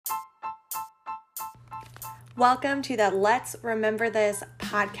Welcome to the Let's Remember This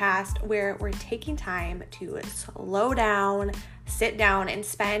podcast, where we're taking time to slow down, sit down, and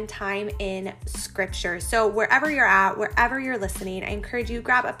spend time in scripture. So wherever you're at, wherever you're listening, I encourage you,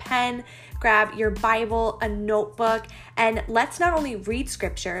 grab a pen, grab your Bible, a notebook, and let's not only read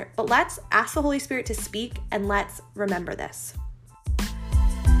scripture, but let's ask the Holy Spirit to speak, and let's remember this.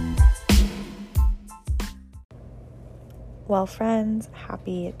 Well, friends,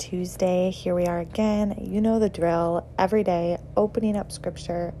 happy Tuesday. Here we are again. You know the drill. Every day, opening up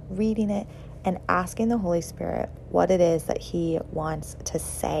scripture, reading it, and asking the Holy Spirit what it is that He wants to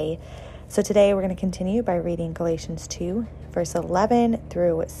say. So today we're going to continue by reading Galatians 2, verse 11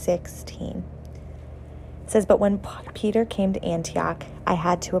 through 16. It says, "But when Peter came to Antioch, I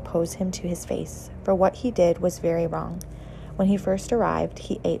had to oppose him to his face, for what he did was very wrong. When he first arrived,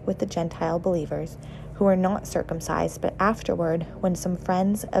 he ate with the Gentile believers who were not circumcised, but afterward, when some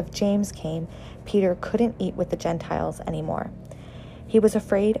friends of James came, Peter couldn't eat with the Gentiles anymore. He was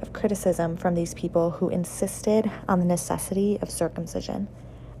afraid of criticism from these people who insisted on the necessity of circumcision.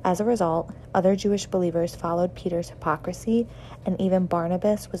 As a result, other Jewish believers followed Peter's hypocrisy, and even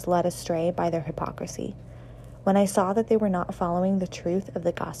Barnabas was led astray by their hypocrisy. When I saw that they were not following the truth of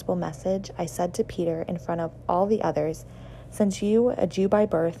the gospel message, I said to Peter in front of all the others, 'Since you, a Jew by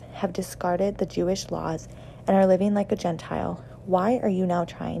birth, have discarded the Jewish laws and are living like a Gentile, why are you now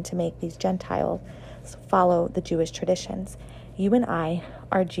trying to make these Gentiles follow the Jewish traditions? You and I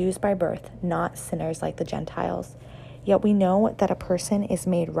are Jews by birth, not sinners like the Gentiles. Yet we know that a person is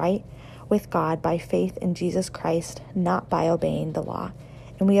made right with God by faith in Jesus Christ, not by obeying the law.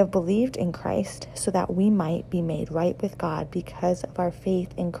 And we have believed in Christ so that we might be made right with God because of our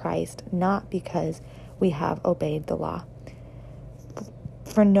faith in Christ, not because we have obeyed the law.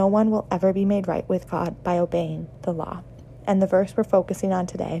 For no one will ever be made right with God by obeying the law." And the verse we're focusing on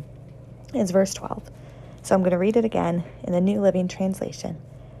today is verse 12. So I'm going to read it again in the New Living Translation.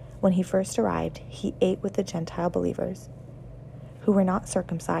 "When he first arrived, he ate with the Gentile believers who were not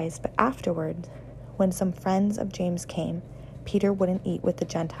circumcised, but afterwards, when some friends of James came, Peter wouldn't eat with the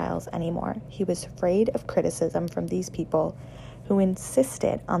Gentiles anymore. He was afraid of criticism from these people who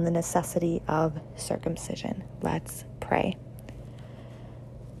insisted on the necessity of circumcision." Let's pray.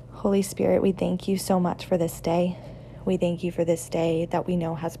 Holy Spirit, we thank you so much for this day. We thank you for this day that we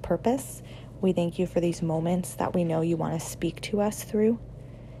know has purpose. We thank you for these moments that we know you want to speak to us through.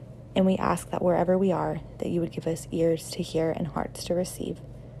 And we ask that wherever we are, that you would give us ears to hear and hearts to receive.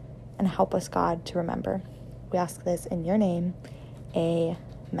 And help us, God, to remember. We ask this in your name.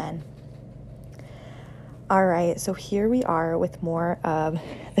 Amen. All right, so here we are with more of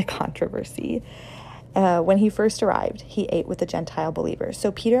the controversy. When he first arrived, he ate with the Gentile believers.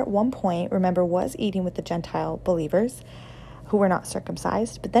 So Peter at one point, remember, was eating with the Gentile believers who were not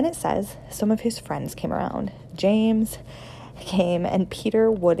circumcised. But then it says some of his friends came around. James came, and Peter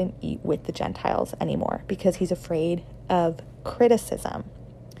wouldn't eat with the Gentiles anymore because he's afraid of criticism.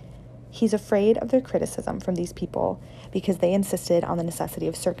 He's afraid of their criticism from these people because they insisted on the necessity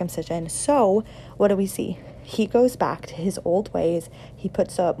of circumcision. So what do we see? He goes back to his old ways. He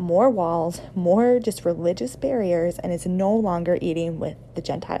puts up more walls, more just religious barriers, and is no longer eating with the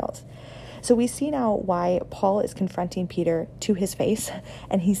Gentiles. So we see now why Paul is confronting Peter to his face,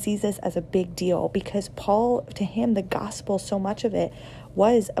 and he sees this as a big deal because Paul, to him, the gospel, so much of it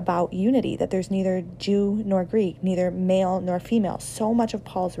was about unity, that there's neither Jew nor Greek, neither male nor female. So much of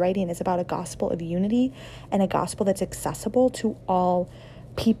Paul's writing is about a gospel of unity and a gospel that's accessible to all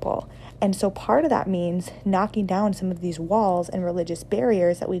people. And so part of that means knocking down some of these walls and religious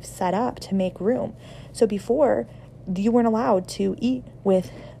barriers that we've set up to make room. So before, you weren't allowed to eat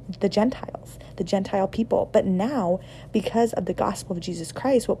with the Gentiles, the Gentile people. But now, because of the gospel of Jesus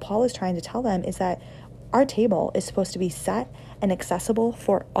Christ, what Paul is trying to tell them is that our table is supposed to be set and accessible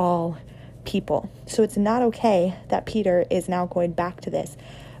for all people. So it's not okay that Peter is now going back to this.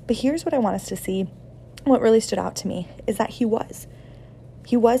 But here's what I want us to see. What really stood out to me is that he was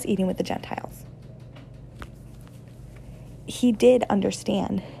eating with the Gentiles. He did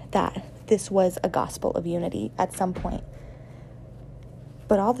understand that this was a gospel of unity at some point.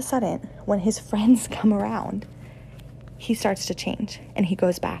 But all of a sudden, when his friends come around, he starts to change and he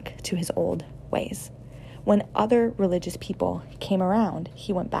goes back to his old ways. When other religious people came around,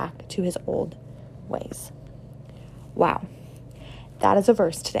 he went back to his old ways. Wow. That is a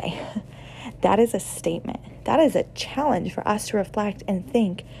verse today. That is a statement. That is a challenge for us to reflect and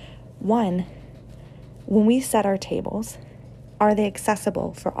think, one, when we set our tables, are they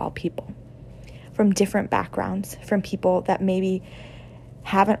accessible for all people? From different backgrounds, from people that maybe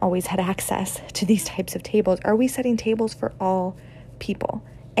haven't always had access to these types of tables. Are we setting tables for all people?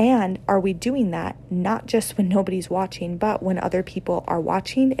 And are we doing that not just when nobody's watching, but when other people are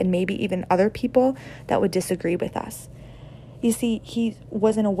watching, and maybe even other people that would disagree with us? You see, he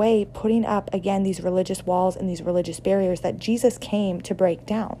was in a way putting up, again, these religious walls and these religious barriers that Jesus came to break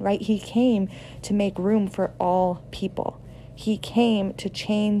down, right? He came to make room for all people. He came to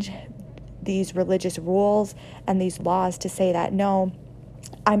change these religious rules and these laws to say that, no,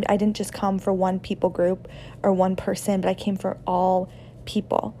 I didn't just come for one people group or one person, but I came for all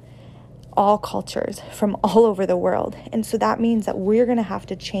people, all cultures from all over the world. And so that means that we're going to have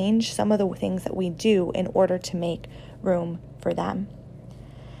to change some of the things that we do in order to make room for them.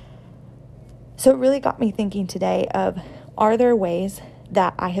 So it really got me thinking today of, are there ways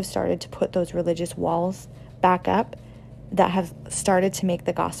that I have started to put those religious walls back up that have started to make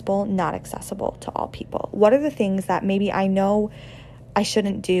the gospel not accessible to all people? What are the things that maybe I know I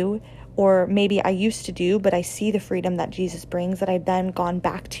shouldn't do, or maybe I used to do, but I see the freedom that Jesus brings that I've then gone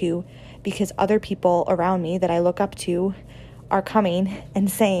back to because other people around me that I look up to are coming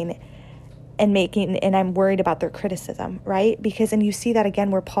and saying and making, and I'm worried about their criticism, right? Because, and you see that again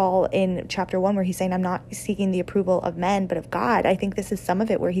where Paul in chapter 1, where he's saying, I'm not seeking the approval of men, but of God. I think this is some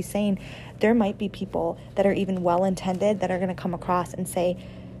of it where he's saying there might be people that are even well-intended that are going to come across and say,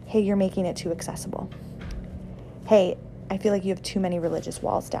 hey, you're making it too accessible. Hey, I feel like you have too many religious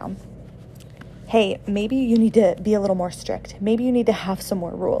walls down. Hey, maybe you need to be a little more strict. Maybe you need to have some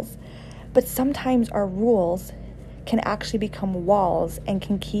more rules. But sometimes our rules can actually become walls and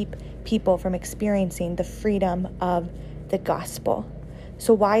can keep people from experiencing the freedom of the gospel.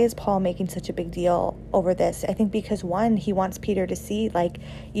 So why is Paul making such a big deal over this? I think because, one, he wants Peter to see, like,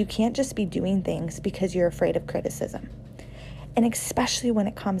 you can't just be doing things because you're afraid of criticism. And especially when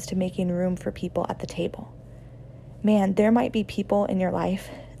it comes to making room for people at the table. Man, there might be people in your life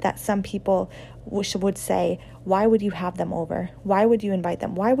that some people would say, why would you have them over? Why would you invite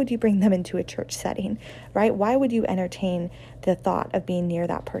them? Why would you bring them into a church setting, right? Why would you entertain the thought of being near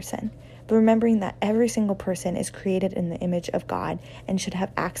that person? But remembering that every single person is created in the image of God and should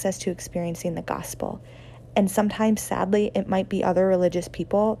have access to experiencing the gospel. And sometimes, sadly, it might be other religious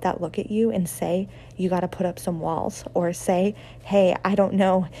people that look at you and say, you got to put up some walls, or say, hey, I don't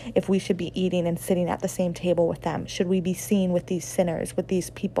know if we should be eating and sitting at the same table with them. Should we be seen with these sinners, with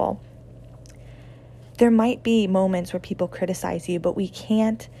these people? There might be moments where people criticize you, but we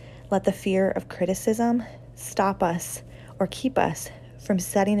can't let the fear of criticism stop us or keep us from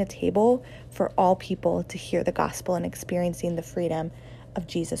setting a table for all people to hear the gospel and experiencing the freedom of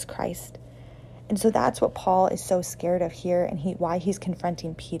Jesus Christ. And so that's what Paul is so scared of here, and why he's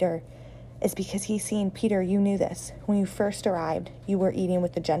confronting Peter is because he's seeing, Peter, you knew this. When you first arrived, you were eating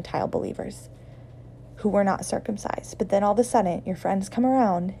with the Gentile believers who were not circumcised. But then all of a sudden, your friends come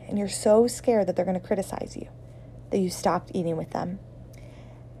around, and you're so scared that they're going to criticize you that you stopped eating with them.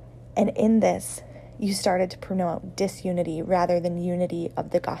 And in this, you started to promote disunity rather than unity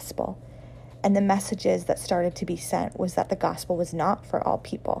of the gospel. And the messages that started to be sent was that the gospel was not for all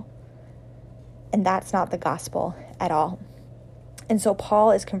people. And that's not the gospel at all. And so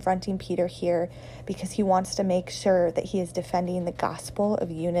Paul is confronting Peter here because he wants to make sure that he is defending the gospel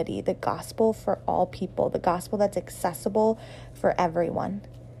of unity, the gospel for all people, the gospel that's accessible for everyone.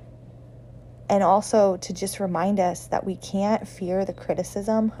 And also to just remind us that we can't fear the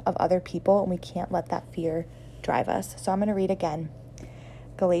criticism of other people, and we can't let that fear drive us. So I'm going to read again,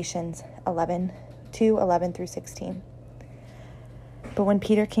 Galatians 11 through 16. But when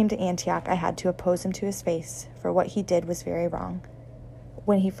Peter came to Antioch, I had to oppose him to his face, for what he did was very wrong.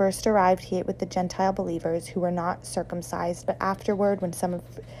 When he first arrived, he ate with the Gentile believers who were not circumcised, but afterward, when some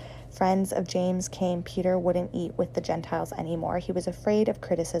friends of James came, Peter wouldn't eat with the Gentiles anymore. He was afraid of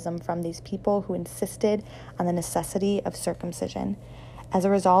criticism from these people who insisted on the necessity of circumcision. As a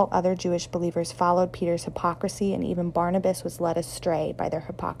result, other Jewish believers followed Peter's hypocrisy, and even Barnabas was led astray by their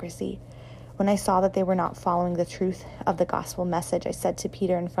hypocrisy. When I saw that they were not following the truth of the gospel message, I said to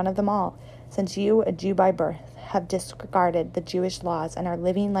Peter in front of them all, since you, a Jew by birth, have disregarded the Jewish laws and are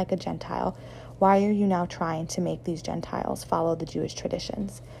living like a Gentile, why are you now trying to make these Gentiles follow the Jewish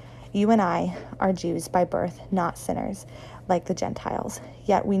traditions? You and I are Jews by birth, not sinners, like the Gentiles.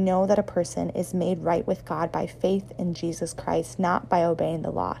 Yet we know that a person is made right with God by faith in Jesus Christ, not by obeying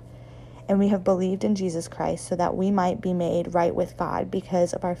the law. And we have believed in Jesus Christ so that we might be made right with God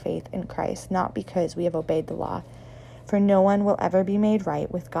because of our faith in Christ, not because we have obeyed the law. For no one will ever be made right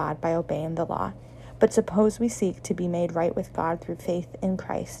with God by obeying the law. But suppose we seek to be made right with God through faith in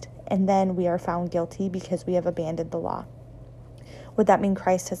Christ, and then we are found guilty because we have abandoned the law. Would that mean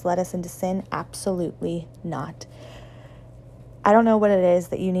Christ has led us into sin? Absolutely not. I don't know what it is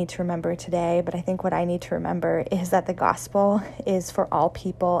that you need to remember today, but I think what I need to remember is that the gospel is for all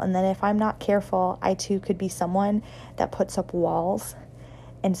people. And then if I'm not careful, I too could be someone that puts up walls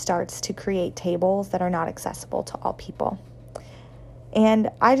and starts to create tables that are not accessible to all people.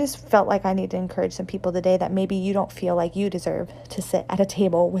 And I just felt like I need to encourage some people today that maybe you don't feel like you deserve to sit at a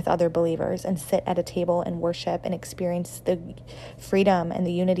table with other believers and sit at a table and worship and experience the freedom and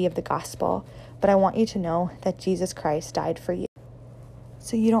the unity of the gospel. But I want you to know that Jesus Christ died for you.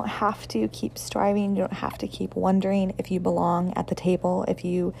 So you don't have to keep striving. You don't have to keep wondering if you belong at the table. If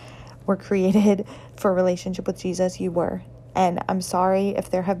you were created for a relationship with Jesus, you were. And I'm sorry if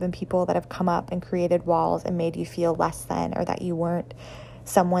there have been people that have come up and created walls and made you feel less than, or that you weren't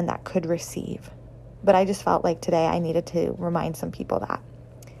someone that could receive. But I just felt like today I needed to remind some people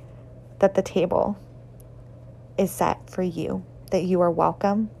that the table is set for you, that you are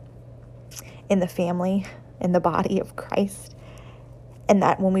welcome in the family, in the body of Christ. And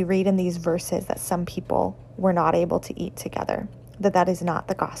that when we read in these verses that some people were not able to eat together, that is not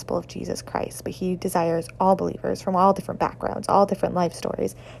the gospel of Jesus Christ, but he desires all believers from all different backgrounds, all different life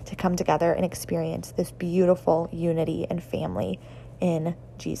stories to come together and experience this beautiful unity and family in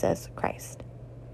Jesus Christ.